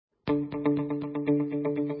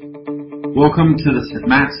Welcome to the St.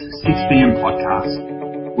 Matt's 6pm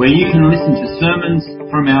podcast, where you can listen to sermons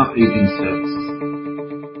from our evening service.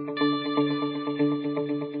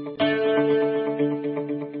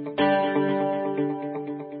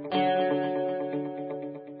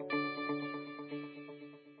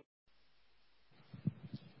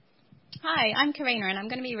 Hi, I'm Karina and I'm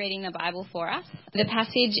going to be reading the Bible for us. The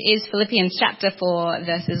passage is Philippians chapter 4,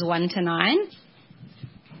 verses 1 to 9.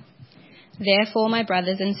 Therefore, my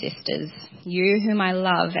brothers and sisters, you whom I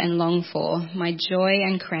love and long for, my joy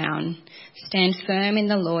and crown, stand firm in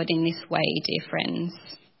the Lord in this way, dear friends.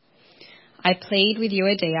 I plead with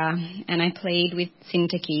Euodia and I plead with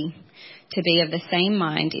Syntyche to be of the same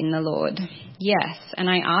mind in the Lord. Yes, and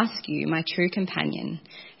I ask you, my true companion,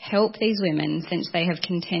 help these women, since they have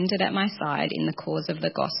contended at my side in the cause of the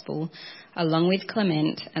gospel, along with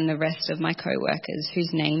Clement and the rest of my co-workers, whose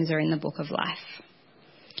names are in the book of life.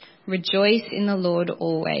 Rejoice in the Lord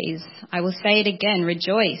always. I will say it again,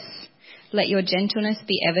 rejoice. Let your gentleness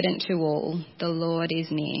be evident to all. The Lord is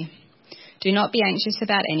near. Do not be anxious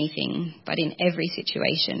about anything, but in every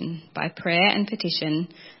situation, by prayer and petition,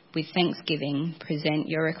 with thanksgiving, present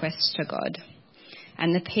your requests to God.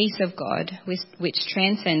 And the peace of God, which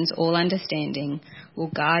transcends all understanding,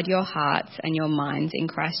 will guard your hearts and your minds in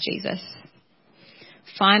Christ Jesus.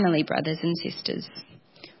 Finally, brothers and sisters,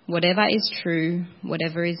 whatever is true,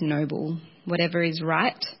 whatever is noble, whatever is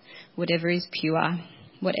right, whatever is pure,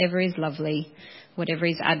 whatever is lovely, whatever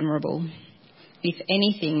is admirable, if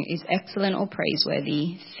anything is excellent or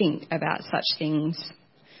praiseworthy, think about such things.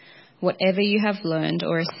 Whatever you have learned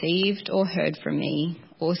or received or heard from me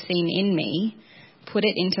or seen in me, put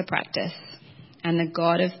it into practice, and the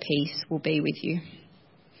God of peace will be with you.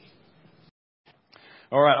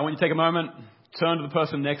 All right, I want you to take a moment, turn to the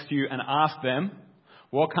person next to you and ask them,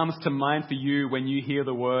 what comes to mind for you when you hear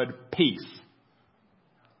the word peace?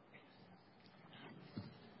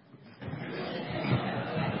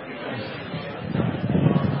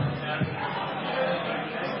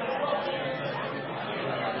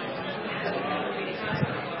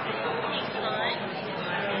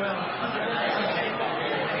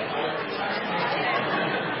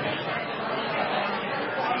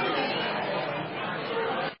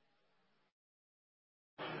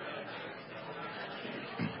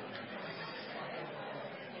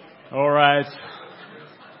 All right.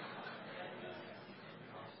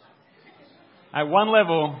 At one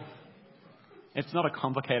level, it's not a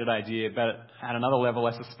complicated idea, but at another level,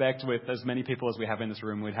 I suspect with as many people as we have in this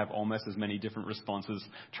room, we'd have almost as many different responses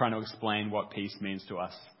trying to explain what peace means to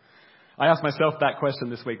us. I asked myself that question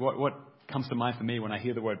this week. What comes to mind for me when I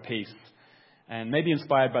hear the word peace? And maybe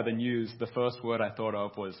inspired by the news, the first word I thought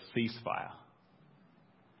of was ceasefire.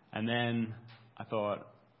 And then I thought,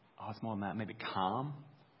 it's more than that, maybe calm.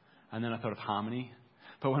 And then I thought of harmony.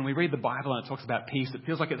 But when we read the Bible and it talks about peace, it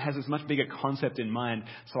feels like it has this much bigger concept in mind.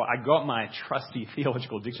 So I got my trusty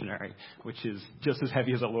theological dictionary, which is just as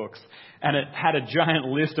heavy as it looks. And it had a giant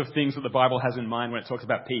list of things that the Bible has in mind when it talks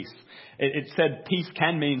about peace. It said peace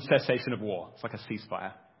can mean cessation of war. It's like a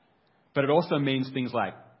ceasefire. But it also means things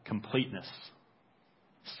like completeness,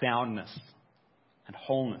 soundness, and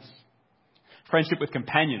wholeness. Friendship with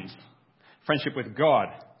companions. Friendship with God.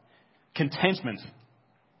 Contentment.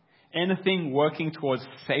 Anything working towards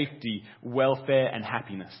safety, welfare, and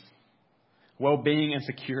happiness. Well-being and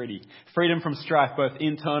security. Freedom from strife, both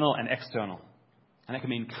internal and external. And that can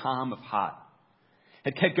mean calm of heart.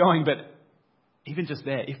 It kept going, but even just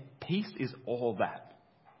there, if peace is all that,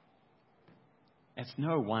 it's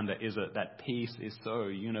no wonder, is it, that peace is so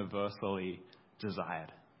universally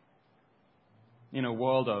desired. In a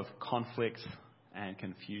world of conflict and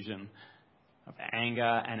confusion, of anger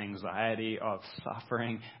and anxiety, of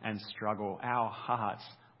suffering and struggle, our hearts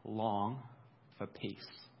long for peace.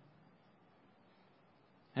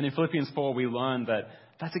 And in Philippians 4, we learn that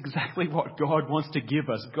that's exactly what God wants to give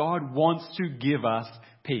us. God wants to give us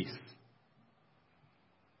peace.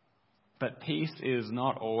 But peace is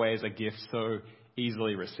not always a gift so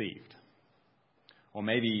easily received. Or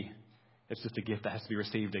maybe it's just a gift that has to be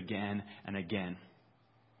received again and again.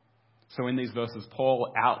 So in these verses,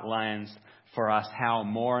 Paul outlines for us how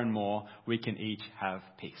more and more we can each have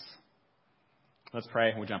peace. Let's pray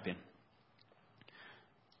and we'll jump in.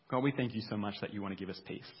 God, we thank you so much that you want to give us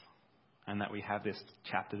peace and that we have this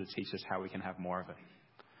chapter to teach us how we can have more of it.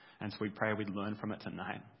 And so we pray we'd learn from it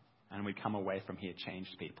tonight and we'd come away from here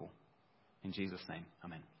changed people. In Jesus' name,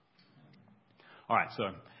 amen. All right, so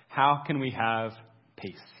how can we have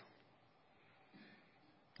peace?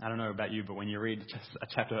 I don't know about you, but when you read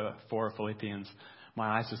chapter 4 of Philippians,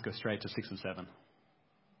 my eyes just go straight to 6 and 7.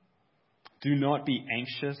 Do not be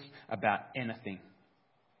anxious about anything,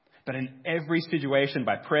 But in every situation,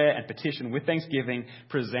 by prayer and petition, with thanksgiving,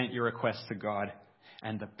 present your requests to God.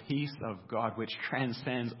 And the peace of God, which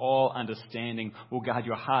transcends all understanding, will guard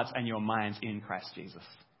your hearts and your minds in Christ Jesus.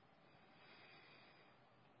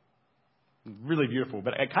 Really beautiful,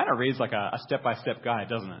 but it kind of reads like a step-by-step guide,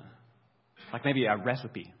 doesn't it? Like maybe a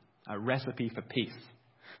recipe for peace.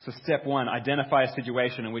 So step 1, identify a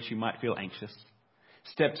situation in which you might feel anxious.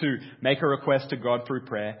 Step 2, make a request to God through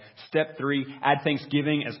prayer. Step 3, add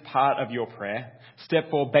thanksgiving as part of your prayer. Step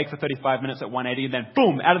 4, bake for 35 minutes at 180, and then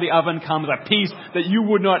boom, out of the oven comes a peace that you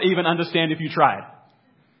would not even understand if you tried.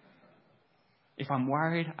 If I'm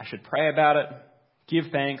worried, I should pray about it, give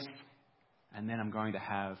thanks, and then I'm going to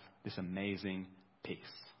have this amazing peace.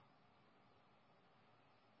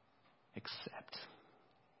 Except,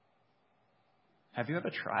 have you ever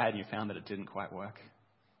tried and you found that it didn't quite work?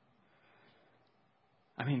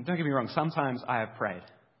 I mean, don't get me wrong, sometimes I have prayed,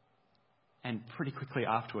 and pretty quickly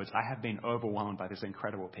afterwards I have been overwhelmed by this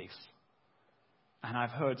incredible peace. And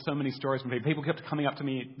I've heard so many stories from people. People kept coming up to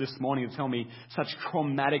me this morning and tell me such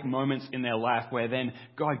traumatic moments in their life where then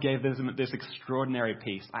God gave them this extraordinary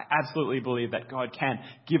peace. I absolutely believe that God can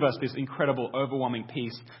give us this incredible, overwhelming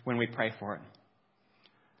peace when we pray for it.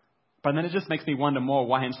 But then it just makes me wonder more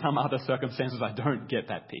why in some other circumstances I don't get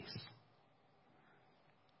that peace.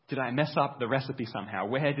 Did I mess up the recipe somehow?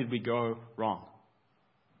 Where did we go wrong?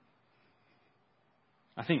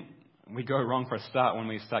 I think we go wrong for a start when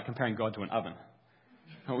we start comparing God to an oven.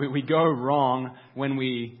 We go wrong when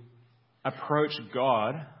we approach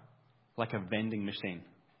God like a vending machine.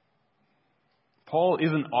 Paul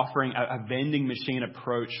isn't offering a vending machine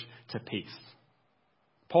approach to peace.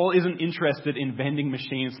 Paul isn't interested in vending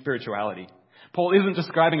machine spirituality. Paul isn't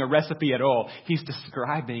describing a recipe at all. He's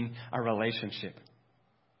describing a relationship.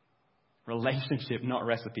 Relationship, not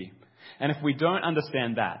recipe. And if we don't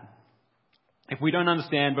understand that, if we don't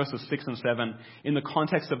understand verses 6 and 7 in the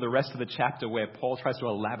context of the rest of the chapter where Paul tries to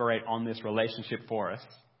elaborate on this relationship for us,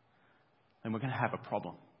 then we're going to have a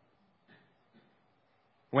problem.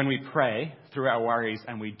 When we pray through our worries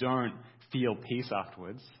and we don't feel peace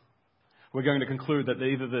afterwards, we're going to conclude that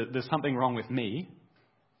either there's something wrong with me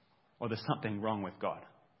or there's something wrong with God.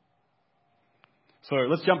 So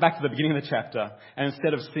let's jump back to the beginning of the chapter, and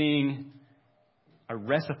instead of seeing a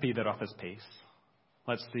recipe that offers peace,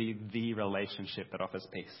 let's see the relationship that offers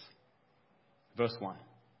peace. Verse 1.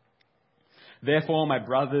 Therefore, my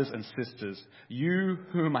brothers and sisters, you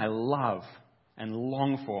whom I love and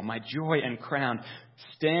long for, my joy and crown,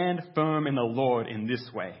 stand firm in the Lord in this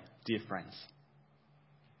way, dear friends.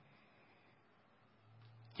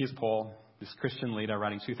 Here's Paul, this Christian leader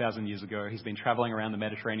writing 2,000 years ago. He's been traveling around the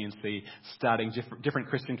Mediterranean Sea, starting different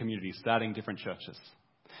Christian communities, starting different churches.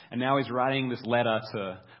 And now he's writing this letter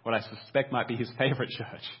to what I suspect might be his favorite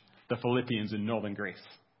church, the Philippians in northern Greece.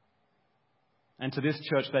 And to this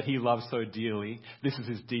church that he loves so dearly, this is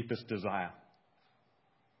his deepest desire.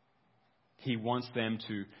 He wants them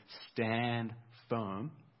to stand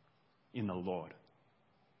firm in the Lord.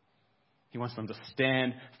 He wants them to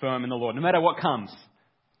stand firm in the Lord, no matter what comes.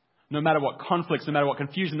 No matter what conflicts, no matter what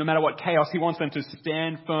confusion, no matter what chaos, he wants them to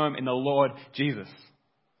stand firm in the Lord Jesus.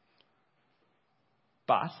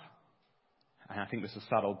 But, and I think this is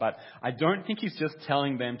subtle, but I don't think he's just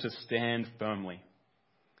telling them to stand firmly.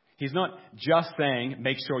 He's not just saying,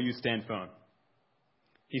 make sure you stand firm.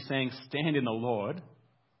 He's saying, stand in the Lord,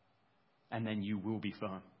 and then you will be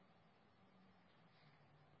firm.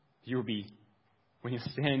 When you're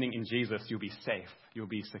standing in Jesus, you'll be safe. You'll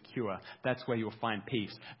be secure. That's where you'll find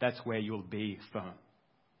peace. That's where you'll be firm.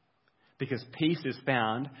 Because peace is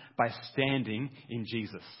found by standing in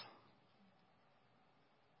Jesus.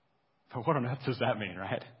 But what on earth does that mean,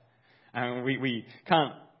 right? And we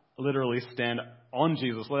can't literally stand on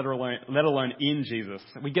Jesus, let alone in Jesus.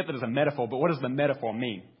 We get that as a metaphor, but what does the metaphor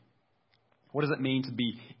mean? What does it mean to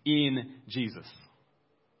be in Jesus?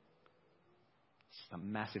 It's a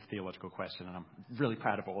massive theological question, and I'm really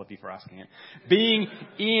proud of all of you for asking it. Being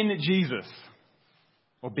in Jesus,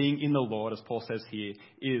 or being in the Lord, as Paul says here,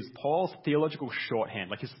 is Paul's theological shorthand,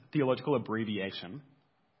 like his theological abbreviation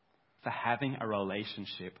for having a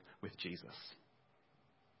relationship with Jesus.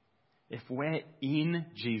 If we're in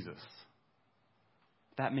Jesus,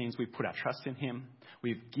 that means we've put our trust in him,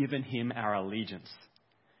 we've given him our allegiance,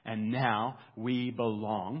 and now we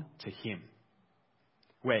belong to him.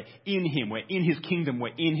 We're in him, we're in his kingdom,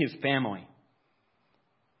 we're in his family.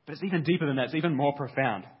 But it's even deeper than that, it's even more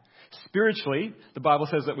profound. Spiritually, the Bible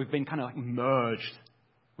says that we've been kind of like merged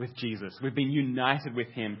with Jesus. We've been united with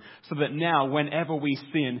him so that now whenever we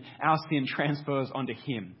sin, our sin transfers onto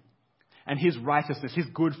him. And his righteousness, his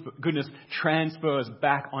goodness transfers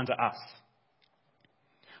back onto us.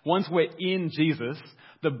 Once we're in Jesus,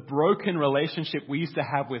 the broken relationship we used to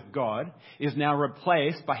have with God is now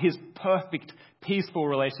replaced by his perfect, peaceful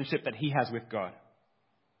relationship that he has with God.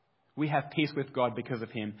 We have peace with God because of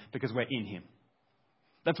him, because we're in him.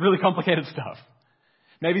 That's really complicated stuff.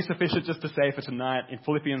 Maybe sufficient just to say for tonight in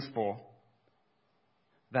Philippians 4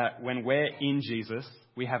 that when we're in Jesus,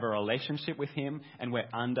 we have a relationship with him and we're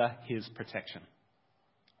under his protection.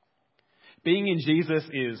 Being in Jesus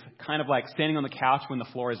is kind of like standing on the couch when the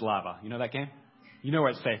floor is lava. You know that game? You know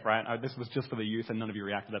where it's safe, right? Oh, this was just for the youth and none of you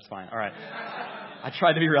reacted. That's fine. All right. I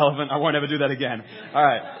tried to be relevant. I won't ever do that again. All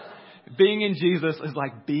right. Being in Jesus is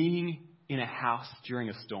like being in a house during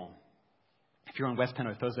a storm. If you're on West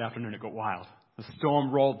Penno Thursday afternoon, it got wild. The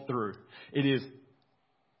storm rolled through. The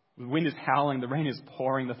wind is howling, the rain is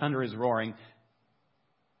pouring, the thunder is roaring,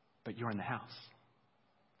 but you're in the house.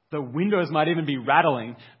 The windows might even be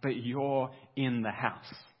rattling, but you're in the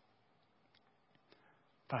house.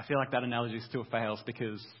 But I feel like that analogy still fails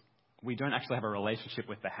because we don't actually have a relationship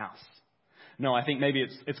with the house. No, I think maybe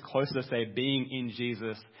it's closer to say being in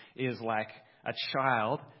Jesus is like a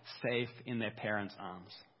child safe in their parents'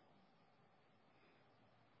 arms.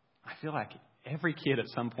 I feel like every kid at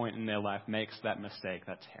some point in their life makes that mistake,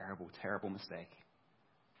 that terrible, terrible mistake,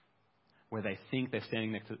 where they think they're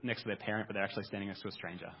standing next to their parent, but they're actually standing next to a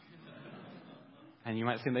stranger. And you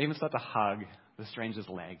might see them, they even start to hug the stranger's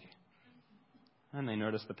leg. And they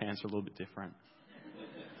notice the pants are a little bit different.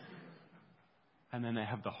 And then they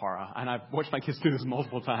have the horror. And I've watched my kids do this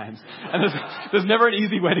multiple times. And there's never an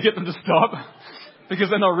easy way to get them to stop, because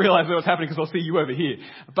then they'll realize what's happening because they'll see you over here.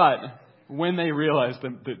 But when they realize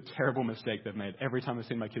the terrible mistake they've made, every time I've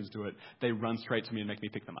seen my kids do it, they run straight to me and make me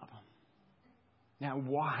pick them up. Now,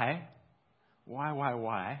 why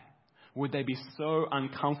would they be so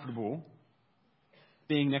uncomfortable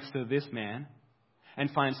being next to this man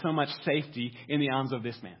and find so much safety in the arms of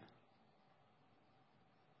this man?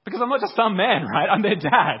 Because I'm not just some man, right? I'm their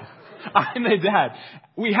dad. I'm their dad.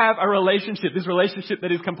 We have a relationship, this relationship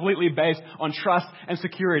that is completely based on trust and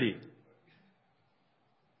security.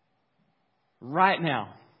 Right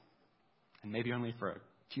now, and maybe only for a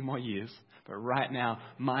few more years, but right now,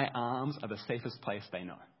 my arms are the safest place they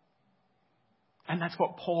know. And that's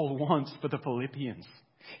what Paul wants for the Philippians.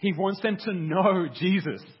 He wants them to know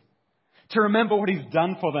Jesus, to remember what he's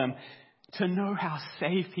done for them, to know how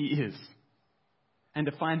safe he is, and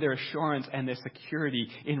to find their assurance and their security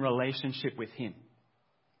in relationship with him.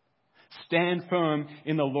 Stand firm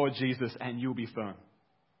in the Lord Jesus and you'll be firm.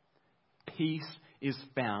 Peace is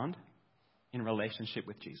found in relationship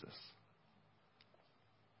with Jesus.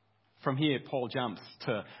 From here, Paul jumps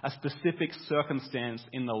to a specific circumstance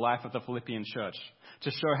in the life of the Philippian church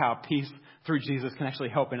to show how peace through Jesus can actually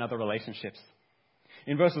help in other relationships.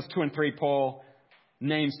 In verses 2 and 3, Paul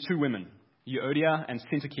names two women, Euodia and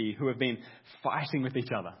Syntyche, who have been fighting with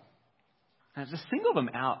each other. And to single them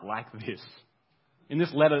out like this, in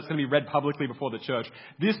this letter that's going to be read publicly before the church,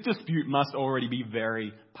 this dispute must already be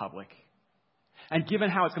very public. And given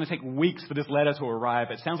how it's going to take weeks for this letter to arrive,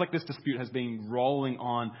 it sounds like this dispute has been rolling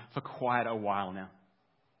on for quite a while now.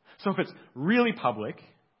 So if it's really public,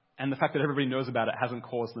 and the fact that everybody knows about it hasn't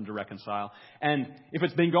caused them to reconcile, and if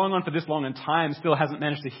it's been going on for this long and time still hasn't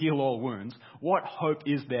managed to heal all wounds, what hope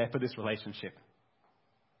is there for this relationship?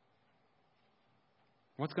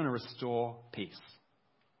 What's going to restore peace?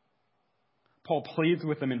 Paul pleads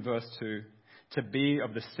with them in verse 2 to be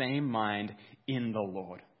of the same mind in the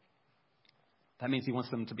Lord. That means he wants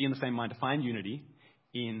them to be in the same mind, to find unity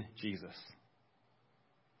in Jesus.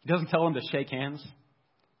 He doesn't tell them to shake hands.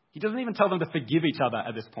 He doesn't even tell them to forgive each other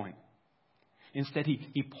at this point. Instead,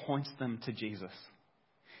 he points them to Jesus.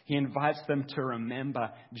 He invites them to remember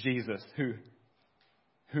Jesus,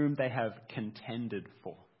 whom they have contended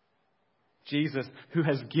for. Jesus, who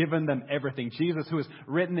has given them everything. Jesus, who has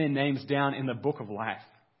written their names down in the book of life.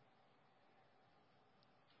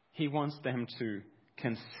 He wants them to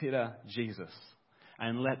consider Jesus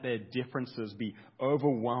and let their differences be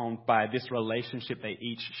overwhelmed by this relationship they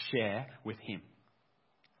each share with him.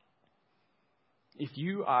 If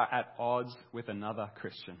you are at odds with another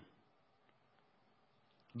Christian,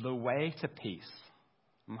 the way to peace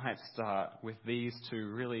might start with these two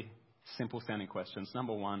really simple sounding questions.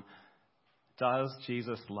 Number one, does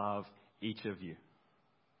Jesus love each of you?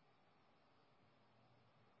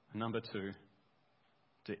 Number two,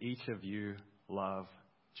 do each of you love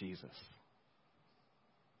Jesus?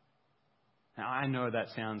 Now, I know that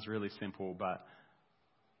sounds really simple, but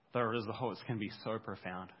the results can be so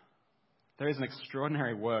profound. There is an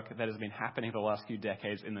extraordinary work that has been happening for the last few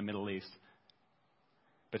decades in the Middle East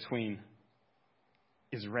between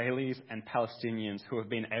Israelis and Palestinians who have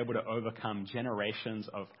been able to overcome generations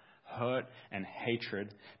of hurt and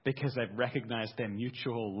hatred because they've recognized their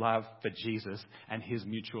mutual love for Jesus and his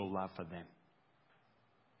mutual love for them.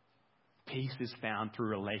 Peace is found through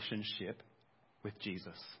relationship with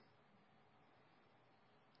Jesus.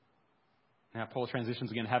 Now, Paul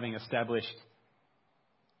transitions again, having established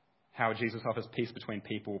how Jesus offers peace between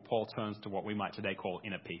people. Paul turns to what we might today call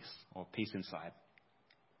inner peace, or peace inside.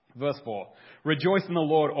 Verse 4, rejoice in the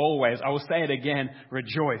Lord always. I will say it again,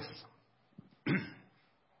 rejoice.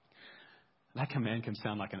 That command can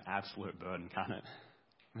sound like an absolute burden, can't it?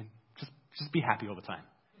 I mean, just be happy all the time.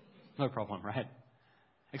 No problem, right?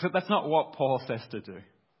 Except that's not what Paul says to do.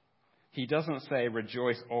 He doesn't say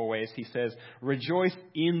rejoice always. He says rejoice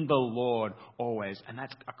in the Lord always. And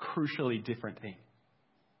that's a crucially different thing.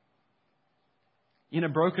 In a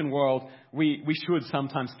broken world, we should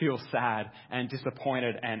sometimes feel sad and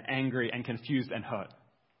disappointed and angry and confused and hurt.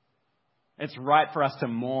 It's right for us to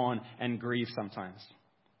mourn and grieve sometimes.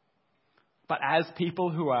 But as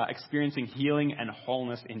people who are experiencing healing and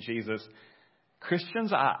wholeness in Jesus,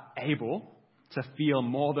 Christians are able to feel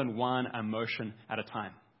more than one emotion at a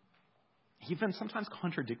time. Even sometimes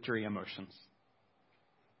contradictory emotions.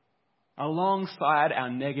 Alongside our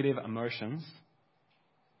negative emotions,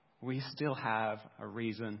 we still have a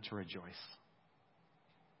reason to rejoice.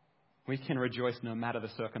 We can rejoice no matter the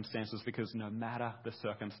circumstances, because no matter the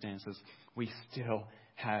circumstances, we still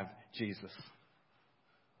have Jesus.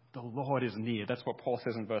 The Lord is near. That's what Paul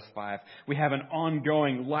says in verse 5. We have an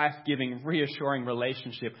ongoing, life-giving, reassuring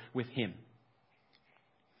relationship with him.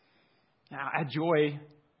 Now, our joy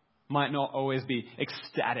might not always be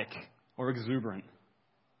ecstatic or exuberant.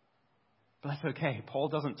 But that's okay. Paul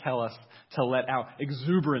doesn't tell us to let our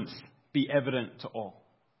exuberance be evident to all.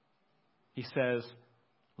 He says,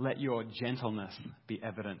 let your gentleness be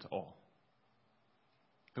evident to all.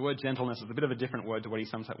 The word gentleness is a bit of a different word to when he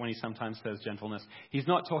sometimes says gentleness. He's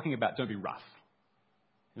not talking about don't be rough.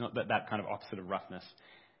 Not that kind of opposite of roughness.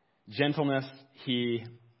 Gentleness here,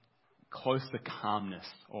 close to calmness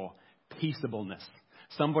or peaceableness.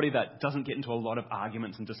 Somebody that doesn't get into a lot of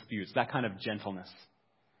arguments and disputes. That kind of gentleness.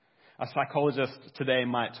 A psychologist today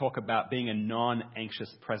might talk about being a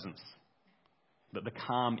non-anxious presence. That the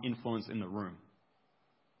calm influence in the room.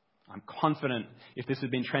 I'm confident if this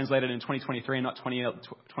had been translated in 2023 and not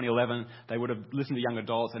 2011, they would have listened to young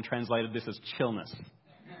adults and translated this as chillness.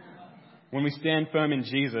 When we stand firm in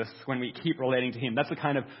Jesus, when we keep relating to him, that's the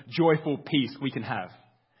kind of joyful peace we can have.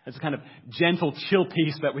 It's a kind of gentle, chill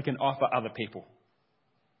peace that we can offer other people.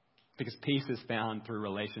 Because peace is found through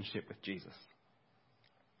relationship with Jesus.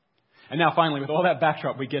 And now finally, with all that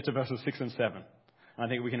backdrop, we get to verses 6 and 7. And I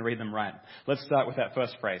think we can read them right. Let's start with that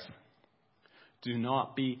first phrase. Do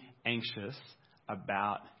not be anxious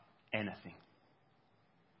about anything.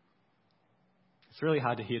 It's really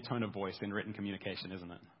hard to hear tone of voice in written communication,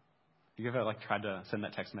 isn't it? You ever tried to send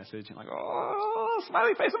that text message and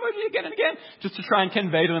smiley face emoji again and again, just to try and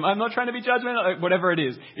convey to them, I'm not trying to be judgmental, whatever it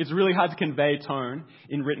is. It's really hard to convey tone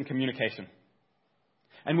in written communication.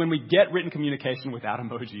 And when we get written communication without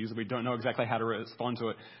emojis, we don't know exactly how to respond to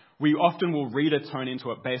it, we often will read a tone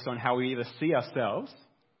into it based on how we either see ourselves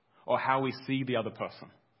or how we see the other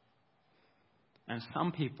person. And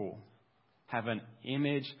some people have an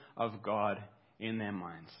image of God in their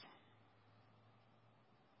minds.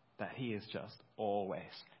 That he is just always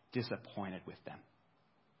disappointed with them.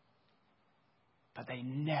 That they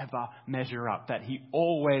never measure up. That he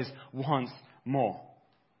always wants more.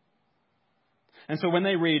 And so when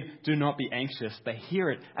they read, do not be anxious, they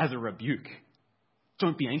hear it as a rebuke.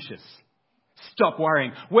 Don't be anxious. Stop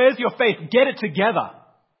worrying. Where's your faith? Get it together.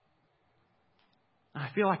 I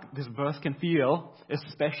feel like this verse can feel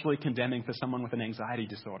especially condemning for someone with an anxiety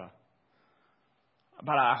disorder.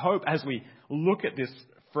 But I hope as we look at this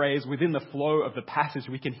phrase within the flow of the passage,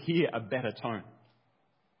 we can hear a better tone.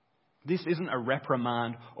 This isn't a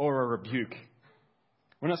reprimand or a rebuke.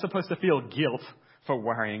 We're not supposed to feel guilt for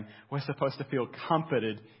worrying. We're supposed to feel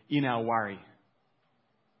comforted in our worry.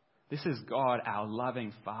 This is God, our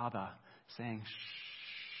loving Father, saying, shh,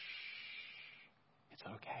 it's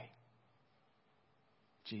okay.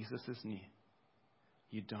 Jesus is near.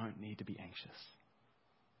 You don't need to be anxious.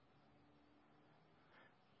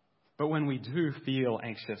 But when we do feel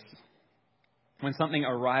anxious, when something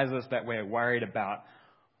arises that we're worried about,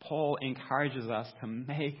 Paul encourages us to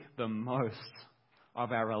make the most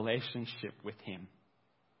of our relationship with him.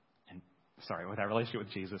 With our relationship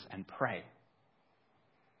with Jesus and pray.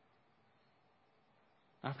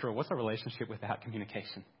 After all, what's a relationship without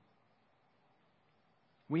communication?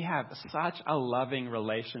 We have such a loving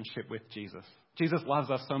relationship with Jesus Jesus loves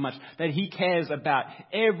us so much that he cares about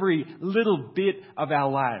every little bit of our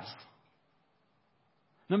lives.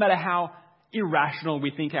 No matter how irrational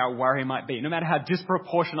we think our worry might be, no matter how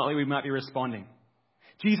disproportionately we might be responding,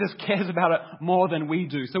 Jesus cares about it more than we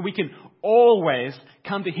do. So we can always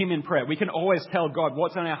come to him in prayer. We can always tell God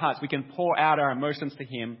what's on our hearts. We can pour out our emotions to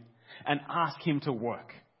him and ask him to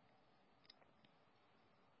work.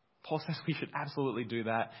 Paul says we should absolutely do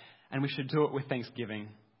that, and we should do it with thanksgiving.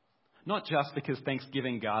 Not just because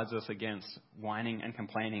thanksgiving guards us against whining and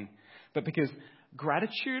complaining, but because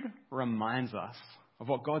gratitude reminds us of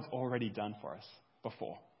what God's already done for us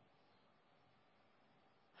before.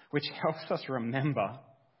 Which helps us remember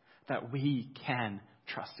that we can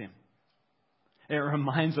trust him. It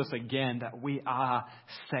reminds us again that we are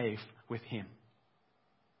safe with him.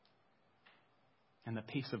 And the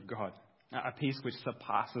peace of God, a peace which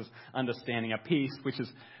surpasses understanding, a peace which is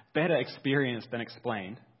better experienced than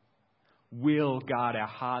explained, will guard our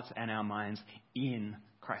hearts and our minds in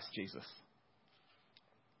Christ Jesus.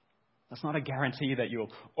 That's not a guarantee that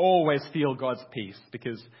you'll always feel God's peace,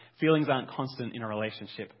 because feelings aren't constant in a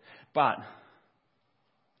relationship. But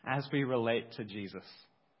as we relate to Jesus,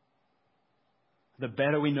 the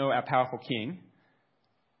better we know our powerful King,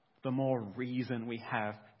 the more reason we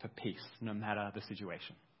have for peace, no matter the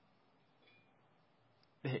situation.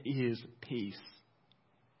 There is peace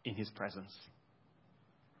in his presence.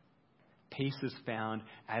 Peace is found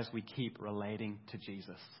as we keep relating to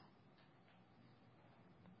Jesus.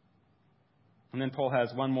 And then Paul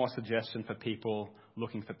has one more suggestion for people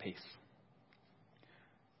looking for peace.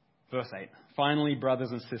 Verse 8, finally,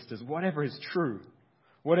 brothers and sisters, whatever is true,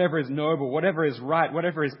 whatever is noble, whatever is right,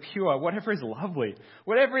 whatever is pure, whatever is lovely,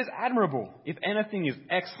 whatever is admirable, if anything is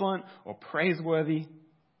excellent or praiseworthy,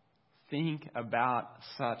 think about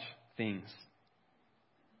such things.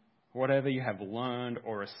 Whatever you have learned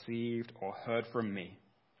or received or heard from me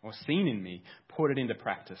or seen in me, put it into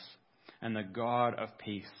practice, and the God of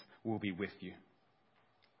peace will be with you.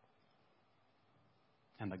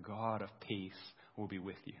 And the God of peace will be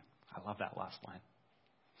with you. I love that last line.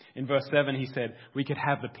 In verse 7, he said, we could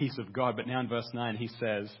have the peace of God. But now in verse 9, he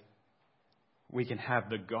says, we can have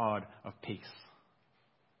the God of peace.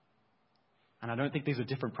 And I don't think these are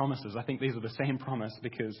different promises. I think these are the same promise,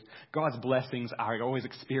 because God's blessings are always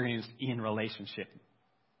experienced in relationship.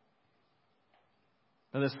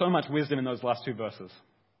 But there's so much wisdom in those last two verses.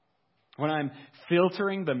 When I'm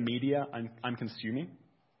filtering the media I'm consuming,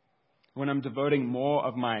 when I'm devoting more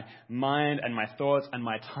of my mind and my thoughts and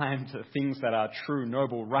my time to things that are true,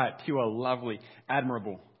 noble, right, pure, lovely,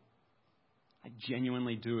 admirable, I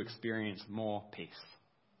genuinely do experience more peace.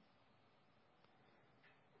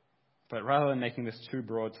 But rather than making this too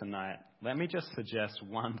broad tonight, let me just suggest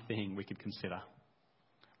one thing we could consider.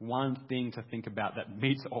 One thing to think about that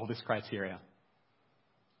meets all this criteria.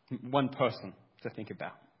 One person to think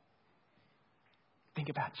about. Think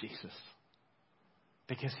about Jesus.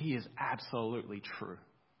 Because he is absolutely true,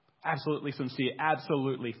 absolutely sincere,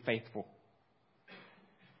 absolutely faithful.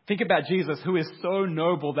 Think about Jesus, who is so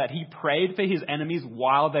noble that he prayed for his enemies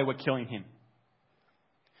while they were killing him.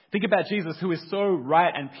 Think about Jesus, who is so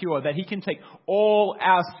right and pure that he can take all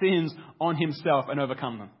our sins on himself and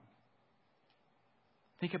overcome them.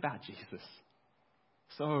 Think about Jesus,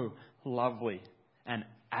 so lovely and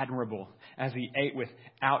admirable, as he ate with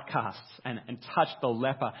outcasts and touched the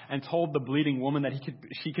leper and told the bleeding woman that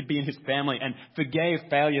she could be in his family, and forgave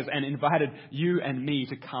failures and invited you and me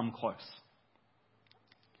to come close.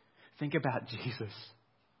 Think about Jesus,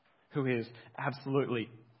 who is absolutely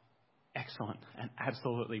excellent and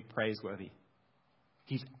absolutely praiseworthy.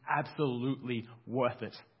 He's absolutely worth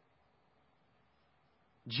it.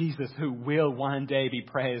 Jesus, who will one day be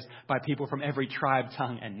praised by people from every tribe,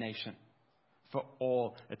 tongue, and nation for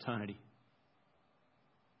all eternity.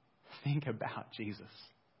 Think about Jesus.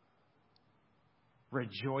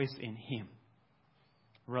 Rejoice in him.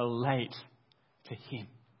 Relate to him.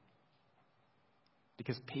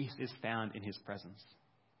 Because peace is found in his presence.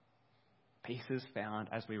 Peace is found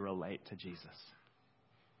as we relate to Jesus.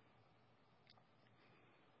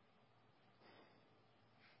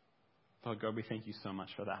 Lord God, we thank you so much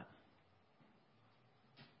for that.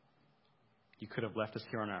 You could have left us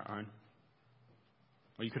here on our own.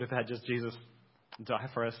 Or you could have had just Jesus die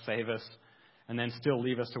for us, save us, and then still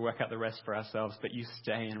leave us to work out the rest for ourselves. But you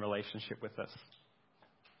stay in relationship with us.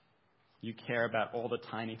 You care about all the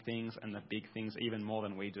tiny things and the big things even more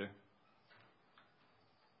than we do.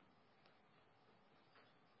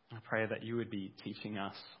 I pray that you would be teaching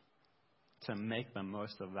us to make the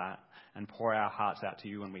most of that and pour our hearts out to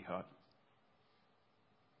you when we hurt.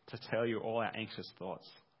 To tell you all our anxious thoughts.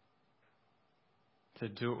 to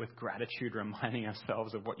do it with gratitude, reminding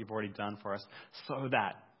ourselves of what you've already done for us, so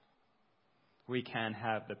that we can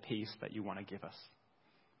have the peace that you want to give us.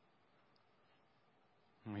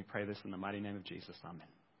 And we pray this in the mighty name of Jesus. Amen.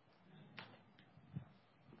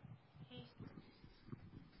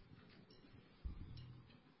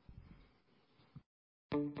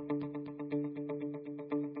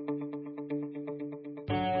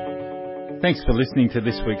 Thanks for listening to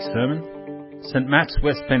this week's sermon. St Matt's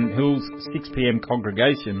West Pennant Hills 6 p.m.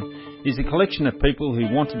 congregation is a collection of people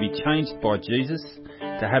who want to be changed by Jesus,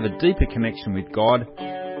 to have a deeper connection with God,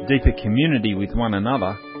 deeper community with one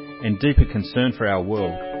another, and deeper concern for our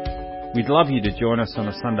world. We'd love you to join us on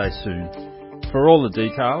a Sunday soon. For all the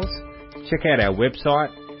details, check out our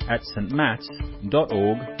website at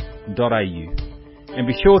stmats.org.au, and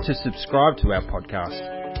be sure to subscribe to our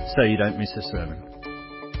podcast so you don't miss a sermon.